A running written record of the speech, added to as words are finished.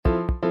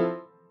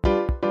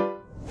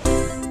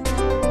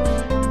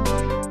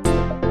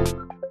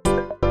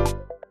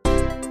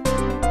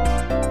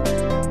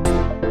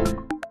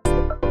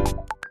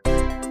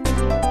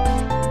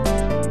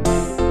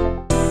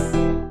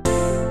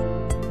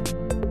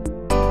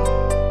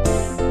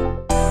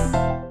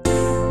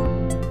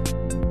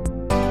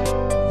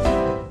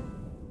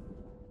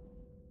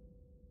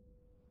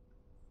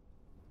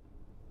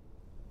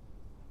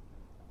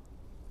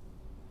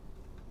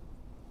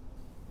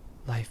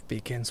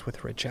begins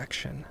with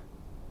rejection.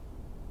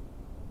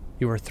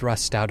 You are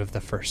thrust out of the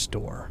first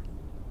door,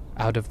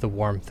 out of the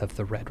warmth of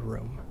the Red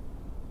Room.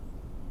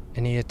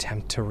 Any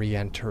attempt to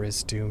re-enter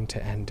is doomed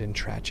to end in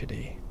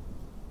tragedy.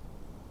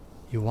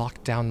 You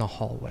walk down the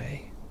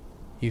hallway.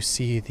 You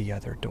see the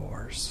other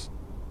doors.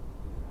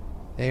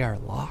 They are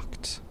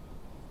locked.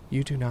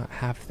 You do not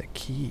have the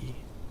key.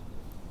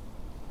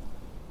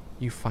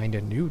 You find a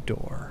new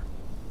door.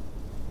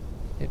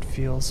 It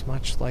feels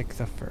much like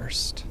the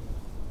first.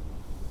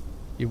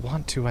 You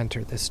want to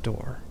enter this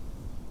door.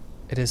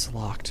 It is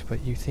locked,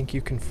 but you think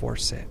you can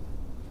force it.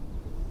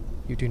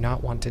 You do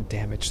not want to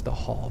damage the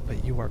hall,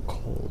 but you are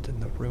cold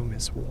and the room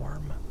is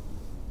warm.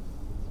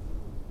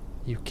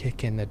 You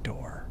kick in the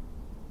door.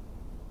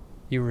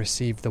 You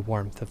receive the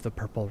warmth of the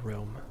purple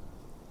room.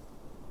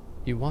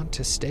 You want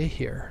to stay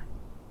here.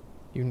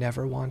 You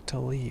never want to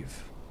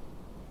leave.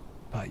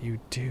 But you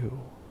do.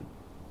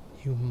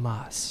 You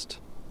must.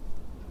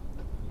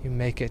 You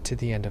make it to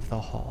the end of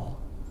the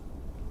hall.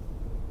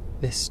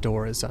 This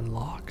door is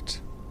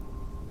unlocked.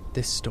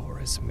 This door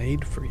is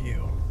made for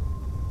you.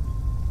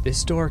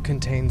 This door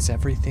contains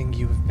everything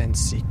you have been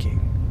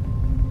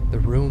seeking. The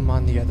room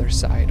on the other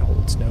side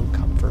holds no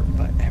comfort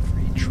but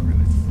every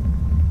truth.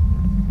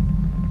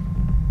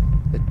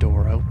 The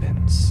door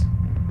opens.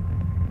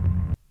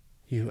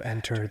 You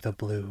enter the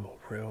blue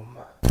room.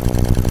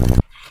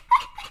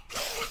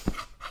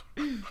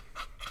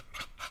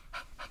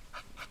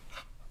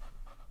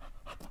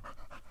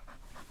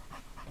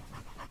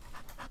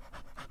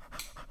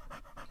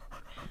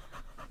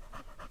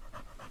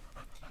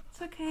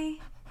 It's okay.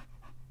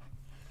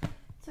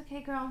 It's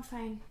okay, girl. I'm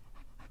fine.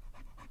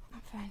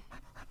 I'm fine.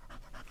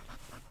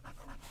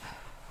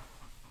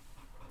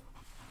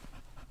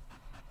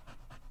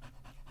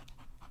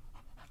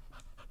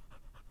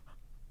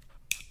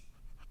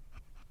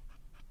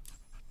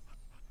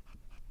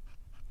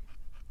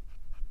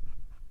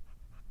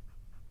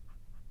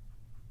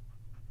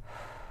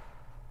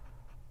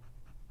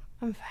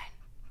 I'm fine.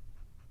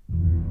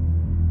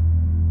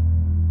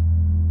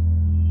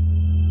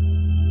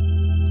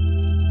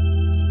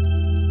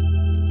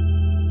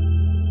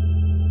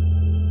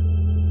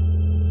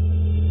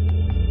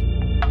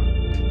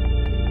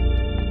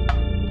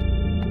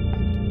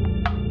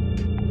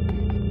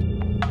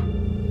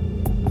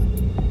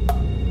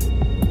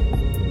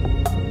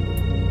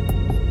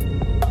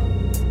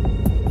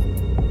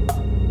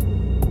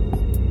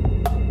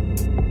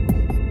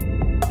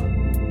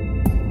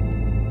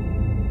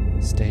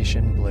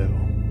 Station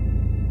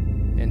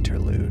Blue.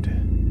 Interlude.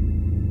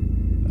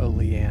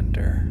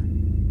 Oleander.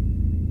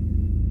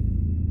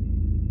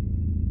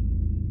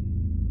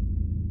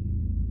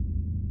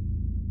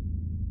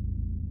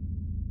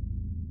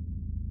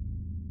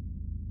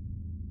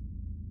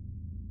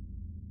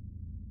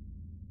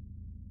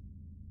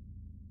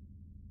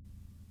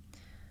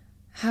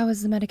 How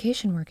is the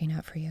medication working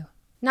out for you?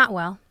 Not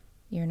well.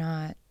 You're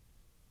not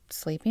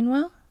sleeping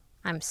well?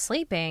 I'm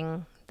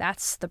sleeping.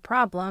 That's the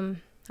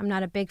problem. I'm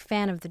not a big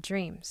fan of the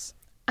dreams.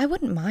 I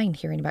wouldn't mind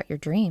hearing about your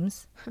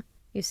dreams.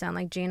 You sound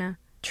like Gina.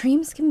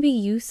 Dreams can be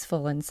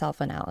useful in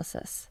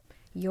self-analysis.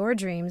 Your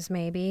dreams,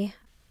 maybe.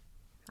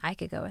 I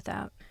could go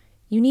without.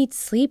 You need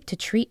sleep to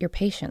treat your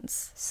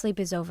patients. Sleep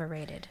is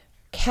overrated.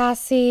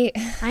 Cassie.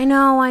 I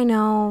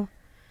know.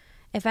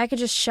 If I could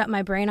just shut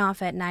my brain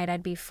off at night,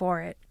 I'd be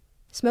for it.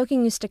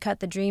 Smoking used to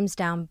cut the dreams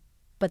down,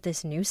 but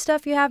this new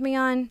stuff you have me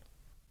on?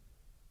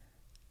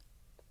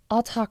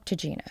 I'll talk to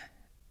Gina.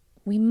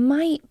 We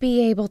might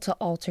be able to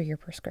alter your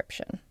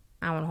prescription.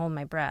 I won't hold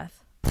my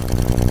breath.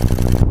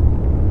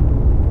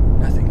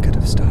 Nothing could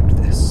have stopped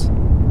this.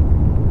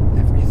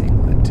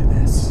 Everything led to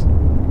this.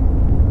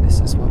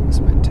 This is what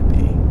was meant to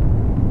be.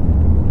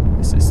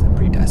 This is the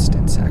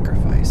predestined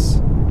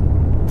sacrifice.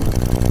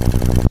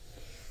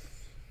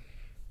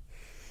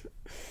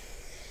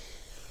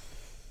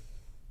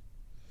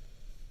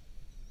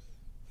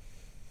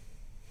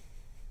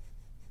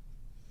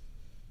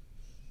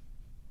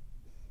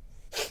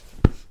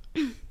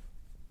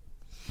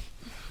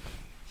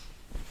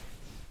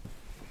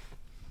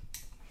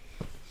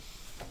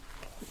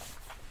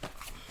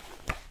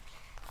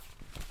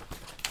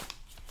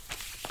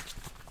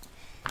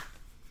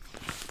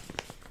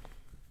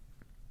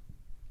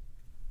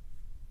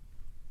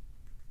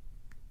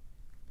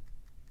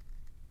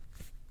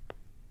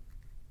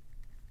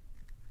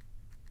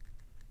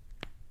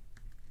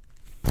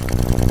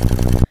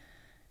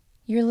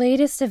 Your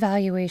latest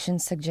evaluation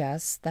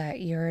suggests that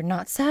you're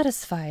not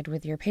satisfied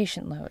with your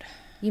patient load.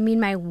 You mean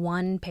my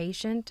one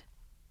patient?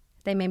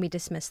 They made me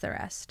dismiss the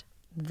rest.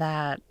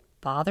 That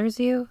bothers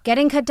you?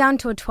 Getting cut down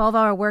to a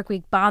 12-hour work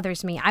week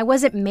bothers me. I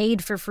wasn't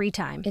made for free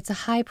time. It's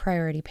a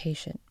high-priority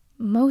patient.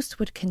 Most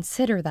would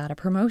consider that a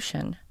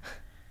promotion.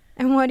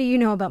 And what do you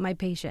know about my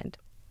patient?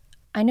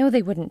 I know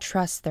they wouldn't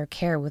trust their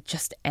care with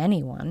just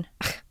anyone.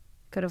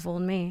 Could have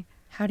fooled me.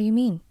 How do you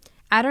mean?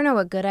 I don't know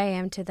what good I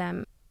am to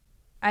them.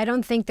 I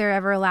don't think they're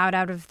ever allowed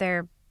out of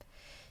their...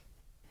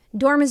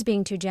 Dorm is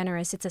being too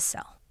generous. It's a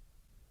cell.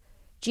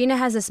 Gina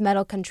has this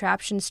metal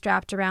contraption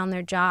strapped around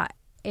their jaw.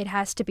 It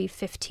has to be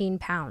 15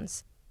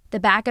 pounds. The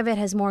back of it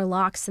has more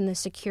locks than the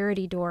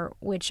security door,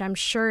 which I'm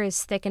sure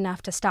is thick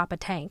enough to stop a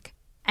tank.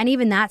 And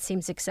even that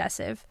seems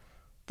excessive.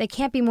 They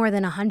can't be more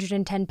than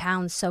 110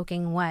 pounds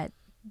soaking wet.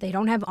 They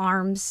don't have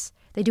arms.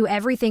 They do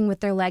everything with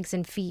their legs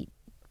and feet,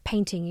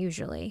 painting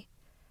usually.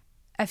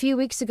 A few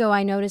weeks ago,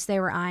 I noticed they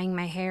were eyeing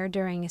my hair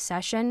during a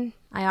session.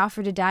 I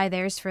offered to dye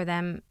theirs for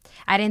them.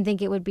 I didn't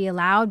think it would be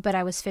allowed, but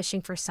I was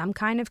fishing for some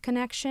kind of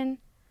connection.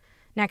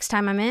 Next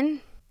time I'm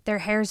in, their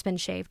hair's been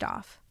shaved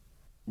off.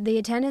 The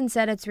attendant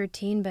said it's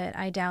routine, but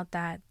I doubt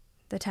that.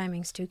 The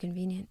timing's too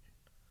convenient.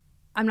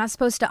 I'm not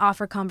supposed to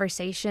offer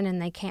conversation,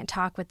 and they can't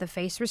talk with the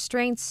face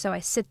restraints, so I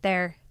sit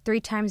there 3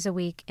 times a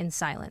week in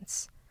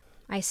silence.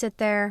 I sit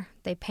there,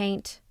 they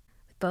paint,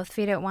 with both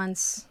feet at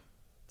once.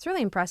 It's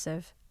really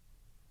impressive.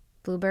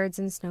 Bluebirds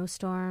in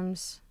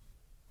snowstorms.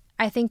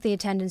 I think the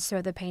attendants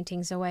throw the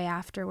paintings away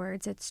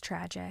afterwards. It's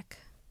tragic.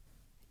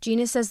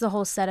 Gina says the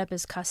whole setup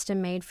is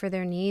custom-made for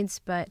their needs,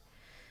 but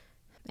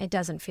it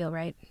doesn't feel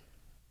right.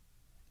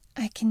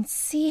 I can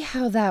see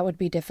how that would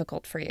be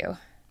difficult for you.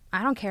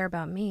 I don't care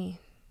about me.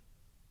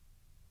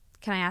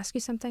 Can I ask you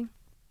something?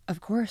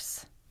 Of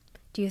course.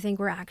 Do you think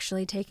we're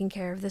actually taking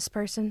care of this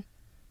person?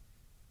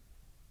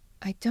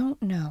 I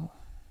don't know.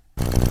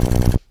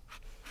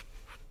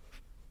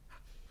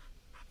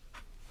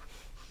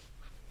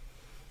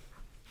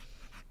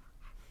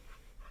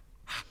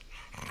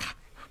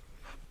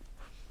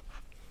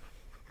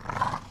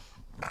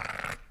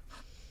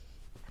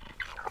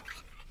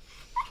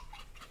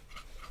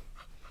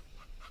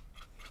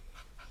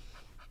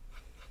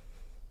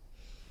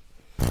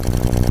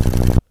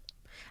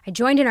 I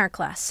joined in our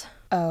class.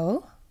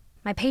 Oh?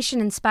 My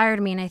patient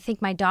inspired me, and I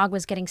think my dog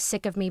was getting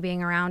sick of me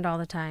being around all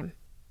the time.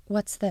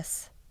 What's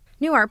this?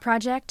 New art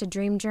project, a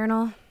dream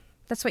journal.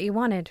 That's what you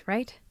wanted,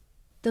 right?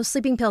 Those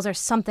sleeping pills are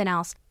something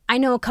else. I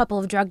know a couple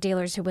of drug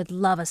dealers who would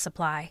love a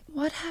supply.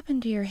 What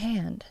happened to your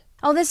hand?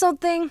 Oh, this old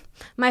thing?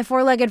 My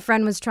 4-legged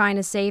friend was trying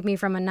to save me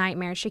from a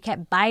nightmare. She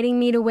kept biting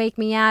me to wake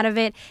me out of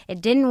it.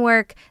 It didn't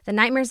work. The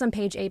nightmare's on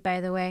page 8,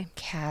 by the way.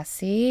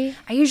 Cassie?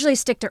 I usually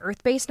stick to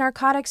earth-based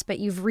narcotics, but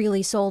you've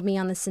really sold me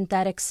on the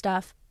synthetic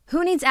stuff.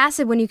 Who needs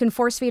acid when you can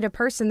force-feed a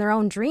person their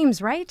own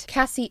dreams, right?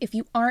 Cassie, if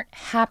you aren't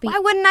happy... Why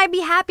wouldn't I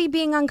be happy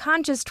being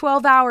unconscious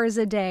 12 hours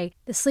a day?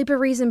 The sleep of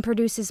reason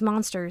produces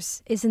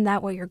monsters. Isn't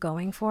that what you're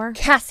going for?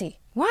 Cassie!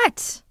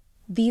 What?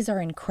 These are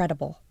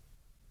incredible.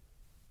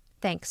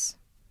 Thanks.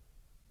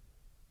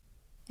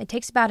 It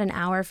takes about an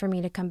hour for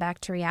me to come back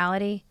to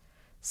reality.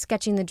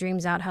 Sketching the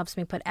dreams out helps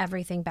me put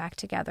everything back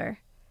together.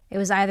 It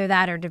was either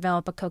that or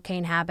develop a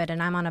cocaine habit,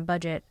 and I'm on a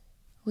budget.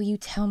 Will you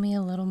tell me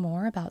a little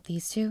more about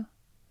these two?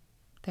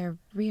 They're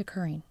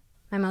reoccurring.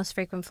 My most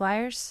frequent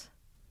flyers?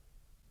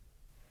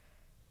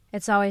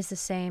 It's always the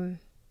same.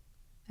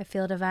 A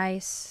field of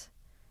ice,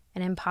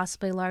 an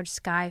impossibly large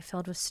sky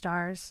filled with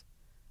stars,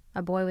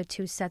 a boy with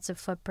 2 sets of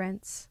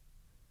footprints,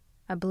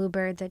 a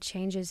bluebird that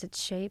changes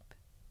its shape.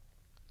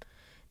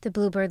 The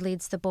bluebird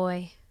leads the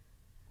boy.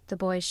 The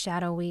boy's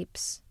shadow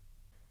weeps.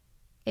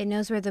 It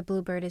knows where the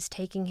bluebird is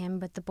taking him,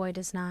 but the boy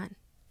does not.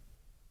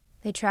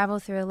 They travel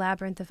through a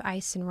labyrinth of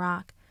ice and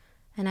rock,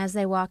 and as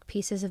they walk,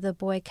 pieces of the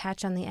boy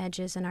catch on the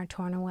edges and are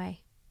torn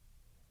away.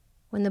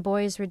 When the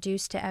boy is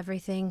reduced to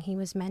everything he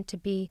was meant to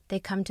be, they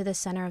come to the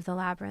center of the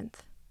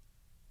labyrinth.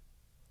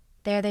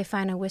 There they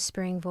find a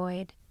whispering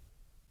void.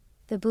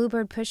 The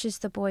bluebird pushes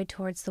the boy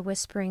towards the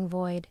whispering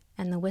void,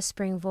 and the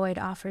whispering void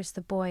offers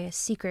the boy a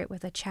secret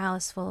with a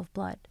chalice full of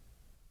blood.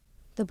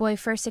 The boy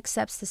first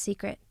accepts the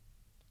secret,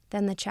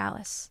 then the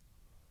chalice.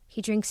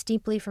 He drinks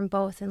deeply from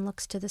both and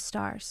looks to the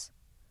stars.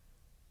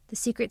 The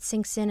secret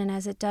sinks in, and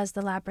as it does,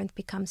 the labyrinth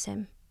becomes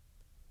him.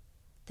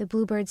 The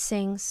bluebird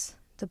sings,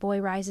 the boy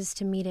rises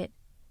to meet it,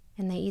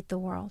 and they eat the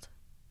world.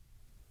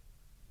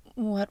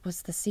 What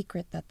was the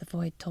secret that the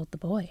void told the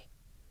boy?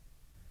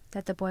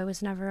 That the boy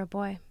was never a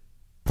boy.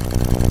 Drip,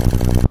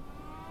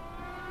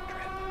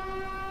 drip,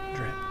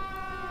 drip,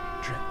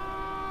 drip,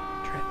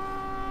 drip,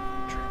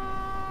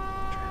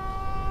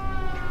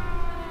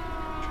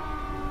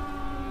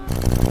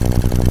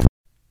 drip.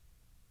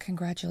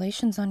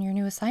 Congratulations on your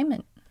new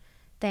assignment.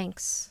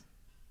 Thanks.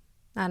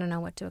 I don't know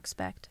what to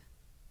expect.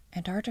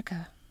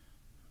 Antarctica.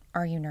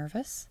 Are you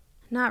nervous?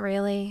 Not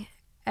really.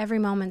 Every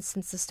moment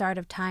since the start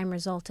of time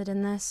resulted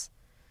in this.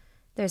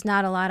 There's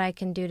not a lot I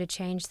can do to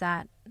change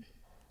that.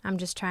 I'm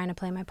just trying to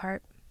play my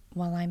part.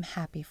 Well, I'm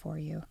happy for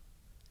you.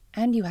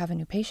 And you have a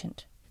new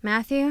patient.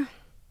 Matthew?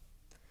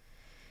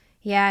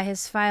 Yeah,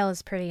 his file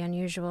is pretty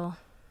unusual.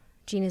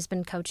 Gina's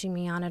been coaching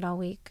me on it all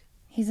week.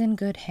 He's in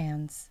good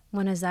hands.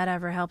 When has that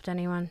ever helped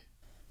anyone?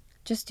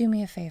 Just do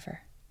me a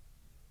favor.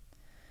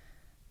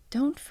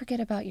 Don't forget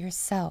about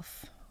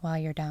yourself while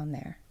you're down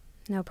there.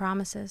 No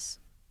promises.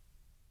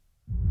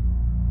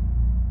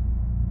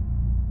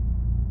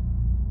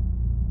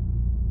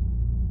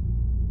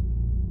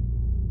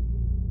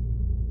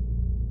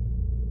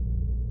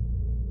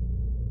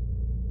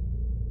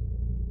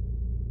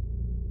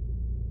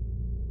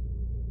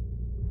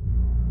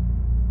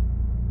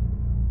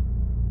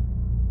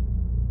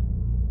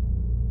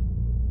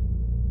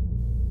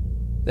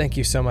 Thank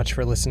you so much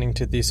for listening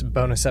to this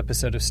bonus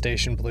episode of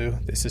Station Blue.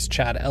 This is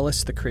Chad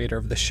Ellis, the creator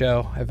of the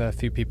show. I have a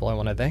few people I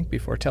want to thank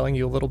before telling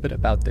you a little bit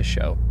about this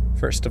show.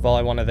 First of all,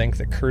 I want to thank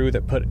the crew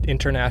that put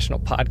International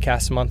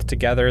Podcast Month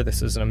together.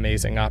 This is an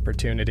amazing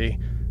opportunity.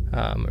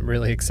 I'm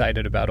really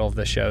excited about all of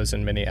the shows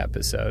and mini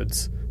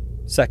episodes.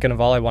 Second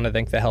of all, I want to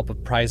thank the help of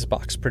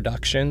Prizebox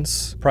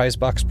Productions.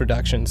 Prizebox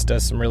Productions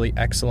does some really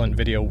excellent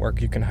video work.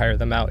 You can hire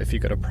them out if you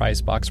go to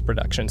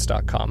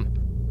prizeboxproductions.com.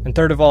 And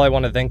third of all, I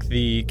want to thank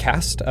the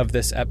cast of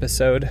this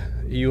episode.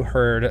 You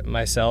heard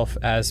myself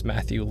as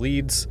Matthew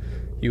Leeds.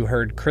 You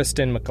heard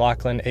Kristen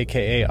McLaughlin,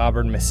 aka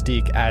Auburn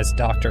Mystique, as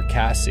Dr.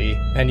 Cassie.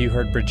 And you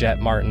heard Bridget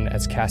Martin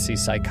as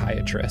Cassie's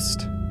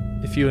psychiatrist.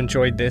 If you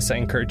enjoyed this, I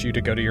encourage you to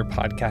go to your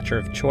podcatcher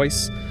of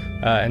choice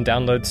and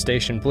download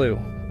Station Blue.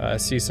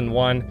 Season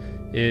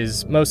 1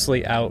 is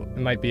mostly out. It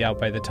might be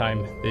out by the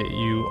time that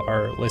you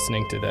are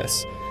listening to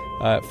this.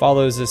 It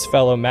follows this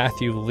fellow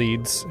Matthew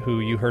Leeds, who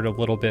you heard a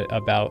little bit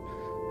about,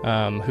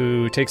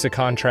 who takes a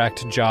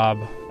contract job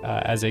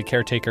as a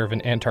caretaker of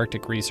an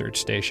Antarctic research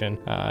station.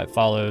 It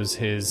follows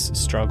his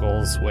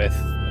struggles with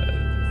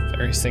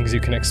various things you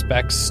can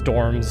expect: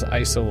 storms,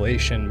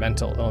 isolation,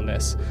 mental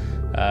illness,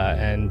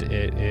 and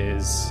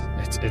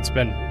it's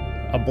been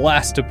a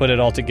blast to put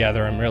it all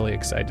together. I'm really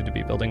excited to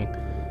be building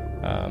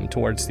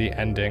towards the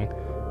ending.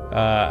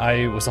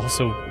 I was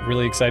also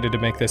really excited to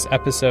make this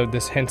episode.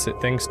 This hints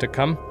at things to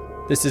come.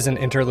 This is an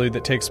interlude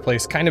that takes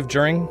place kind of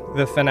during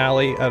the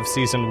finale of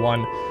Season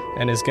 1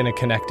 and is going to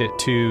connect it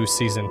to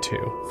Season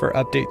 2. For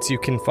updates, you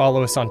can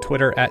follow us on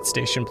Twitter at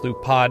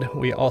StationBluePod.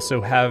 We also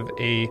have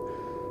a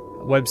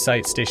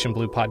website,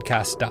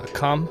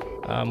 stationbluepodcast.com,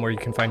 where you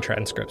can find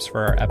transcripts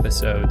for our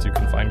episodes. You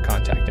can find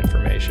contact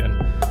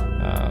information,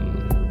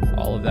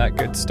 all of that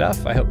good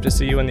stuff. I hope to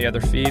see you in the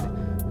other feed.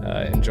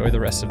 Enjoy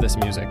the rest of this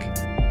music.